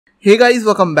Hey guys,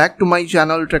 welcome back to my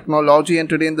channel Technology, and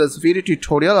today in this video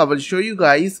tutorial I will show you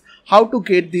guys how to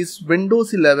get this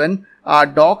Windows 11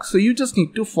 dock. So you just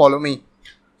need to follow me.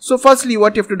 So firstly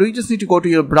what you have to do, you just need to go to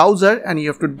your browser and you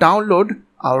have to download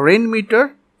a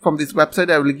rainmeter from this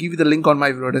website. I will give you the link on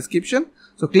my video description.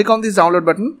 So click on this download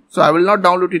button. So I will not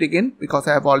download it again because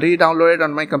I have already downloaded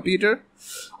on my computer.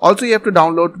 Also you have to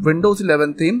download Windows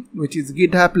 11 theme, which is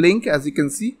GitHub link, as you can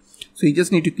see. So you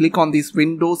just need to click on this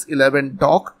Windows 11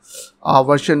 dock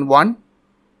version 1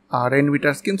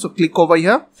 rainmeter skin. So click over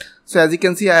here. So as you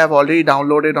can see, I have already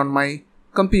downloaded on my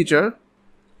computer.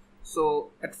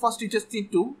 So at first you just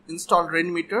need to install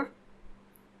rainmeter.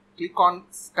 Click on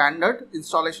standard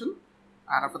installation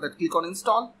and after that click on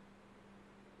install.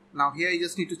 Now here you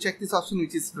just need to check this option,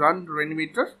 which is run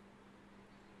rainmeter,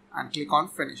 and click on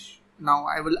finish. Now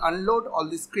I will unload all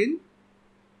the screen.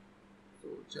 So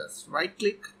just right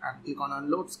click and click on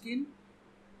unload screen.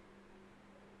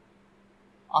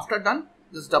 After done,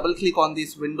 just double click on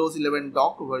this Windows 11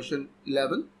 dock version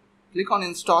 11. Click on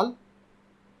install.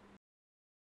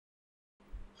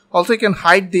 Also you can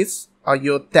hide this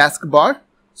your taskbar.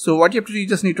 So what you have to do, you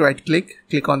just need to right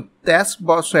click on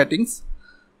taskbar settings,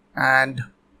 and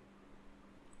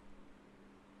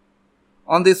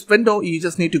on this window you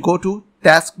just need to go to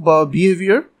taskbar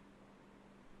behavior.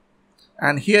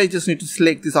 And here you just need to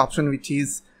select this option, which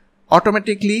is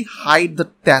automatically hide the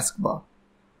taskbar.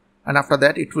 And after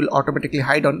that it will automatically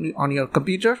hide on your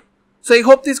computer. So I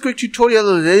hope this quick tutorial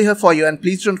will really help for you, and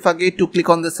please don't forget to click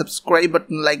on the subscribe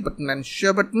button, like button and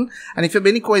share button. And if you have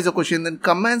any queries or questions, then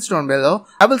comments down below.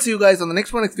 I will see you guys on the next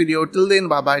video. Till then,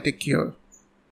 bye bye, take care.